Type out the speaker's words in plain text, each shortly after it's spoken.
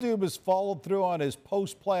Dubas followed through on his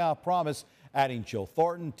post-playoff promise, adding Joe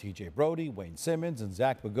Thornton, TJ Brodie, Wayne Simmons, and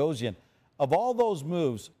Zach Bogosian. Of all those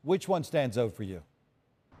moves, which one stands out for you?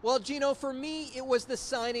 Well, Gino, for me, it was the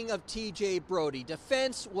signing of TJ Brodie.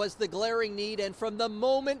 Defense was the glaring need, and from the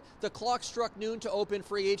moment the clock struck noon to open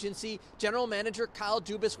free agency, General Manager Kyle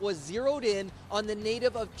Dubas was zeroed in on the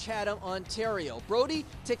native of Chatham, Ontario. Brodie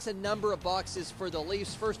ticks a number of boxes for the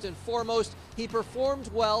Leafs. First and foremost, he performed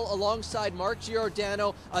well alongside Mark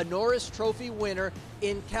Giordano, a Norris Trophy winner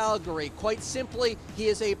in Calgary. Quite simply, he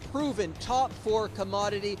is a proven top four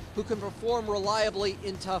commodity who can perform reliably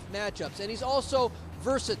in tough matchups. And he's also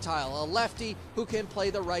versatile, a lefty who can play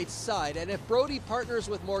the right side. And if Brodie partners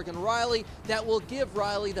with Morgan Rielly, that will give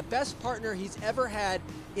Rielly the best partner he's ever had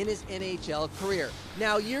in his NHL career.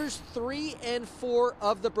 Now, years 3 and 4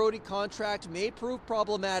 of the Brodie contract may prove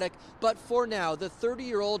problematic, but for now, the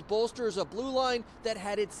 30-year-old bolsters a blue line that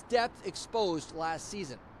had its depth exposed last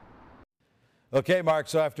season. Okay, Mark,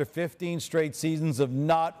 so after 15 straight seasons of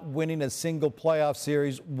not winning a single playoff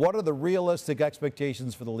series, what are the realistic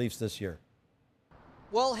expectations for the Leafs this year?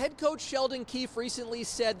 Well, head coach Sheldon Keefe recently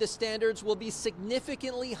said the standards will be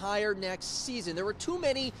significantly higher next season. There were too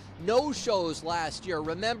many no-shows last year.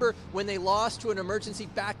 Remember when they lost to an emergency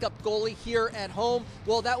backup goalie here at home?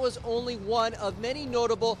 Well, that was only one of many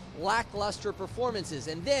notable lackluster performances.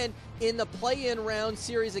 And then in the play-in round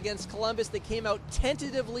series against Columbus, they came out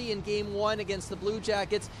tentatively in Game 1 against the Blue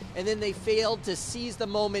Jackets, and then they failed to seize the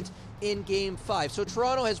moment in Game 5. So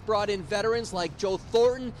Toronto has brought in veterans like Joe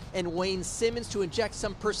Thornton and Wayne Simmons to inject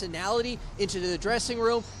some personality into the dressing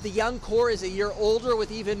room. The young core is a year older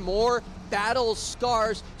with even more battle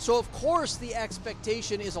scars. So of course the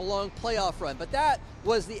expectation is a long playoff run, but that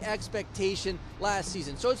was the expectation last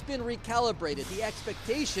season. So it's been recalibrated. The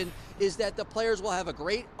expectation is that the players will have a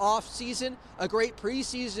great off season, a great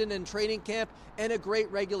preseason and training camp, and a great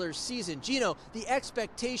regular season. Gino, the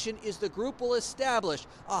expectation is the group will establish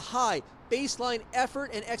a high baseline effort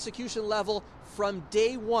and execution level from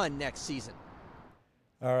day one next season.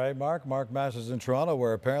 All right, Mark. Mark Masters in Toronto,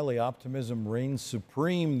 where apparently optimism reigns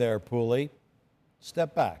supreme there, Pooley.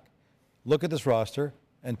 Step back. Look at this roster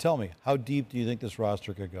and tell me, how deep do you think this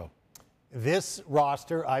roster could go? This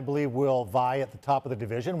roster, I believe, will vie at the top of the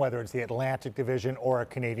division, whether it's the Atlantic Division or a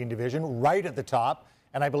Canadian Division, right at the top,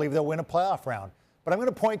 and I believe they'll win a playoff round. But I'm going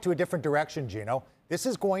to point to a different direction, Gino. This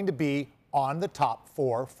is going to be on the top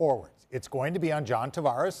four forwards. It's going to be on John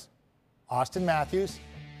Tavares, Austin Matthews,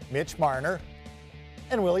 Mitch Marner,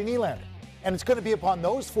 and Willie Nylander. And it's going to be upon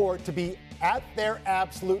those four to be at their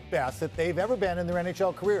absolute best that they've ever been in their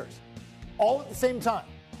NHL careers. All at the same time.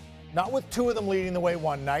 Not with two of them leading the way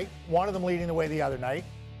one night, one of them leading the way the other night,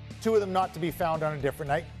 two of them not to be found on a different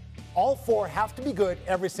night. All four have to be good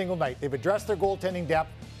every single night. They've addressed their goaltending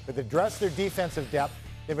depth. They've addressed their defensive depth.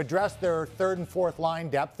 They've addressed their third and fourth line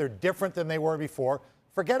depth. They're different than they were before.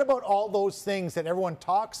 Forget about all those things that everyone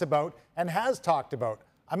talks about and has talked about.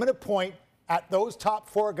 I'm going to point at those top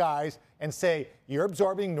four guys and say, you're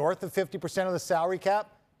absorbing north of 50% of the salary cap.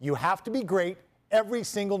 You have to be great every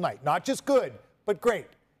single night. Not just good, but great.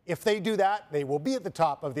 If they do that, they will be at the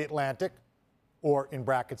top of the Atlantic, or in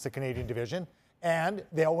brackets, the Canadian Division, and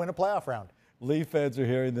they'll win a playoff round. Leaf fans are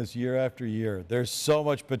hearing this year after year. There's so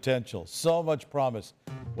much potential, so much promise.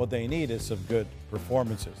 What they need is some good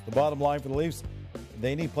performances. The bottom line for the Leafs,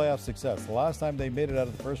 they need playoff success. The last time they made it out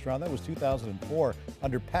of the first round, that was 2004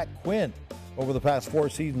 under Pat Quinn. Over the past 4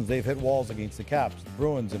 seasons, they've hit walls against the Caps, the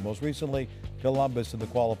Bruins, and most recently, Columbus in the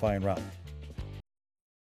qualifying round.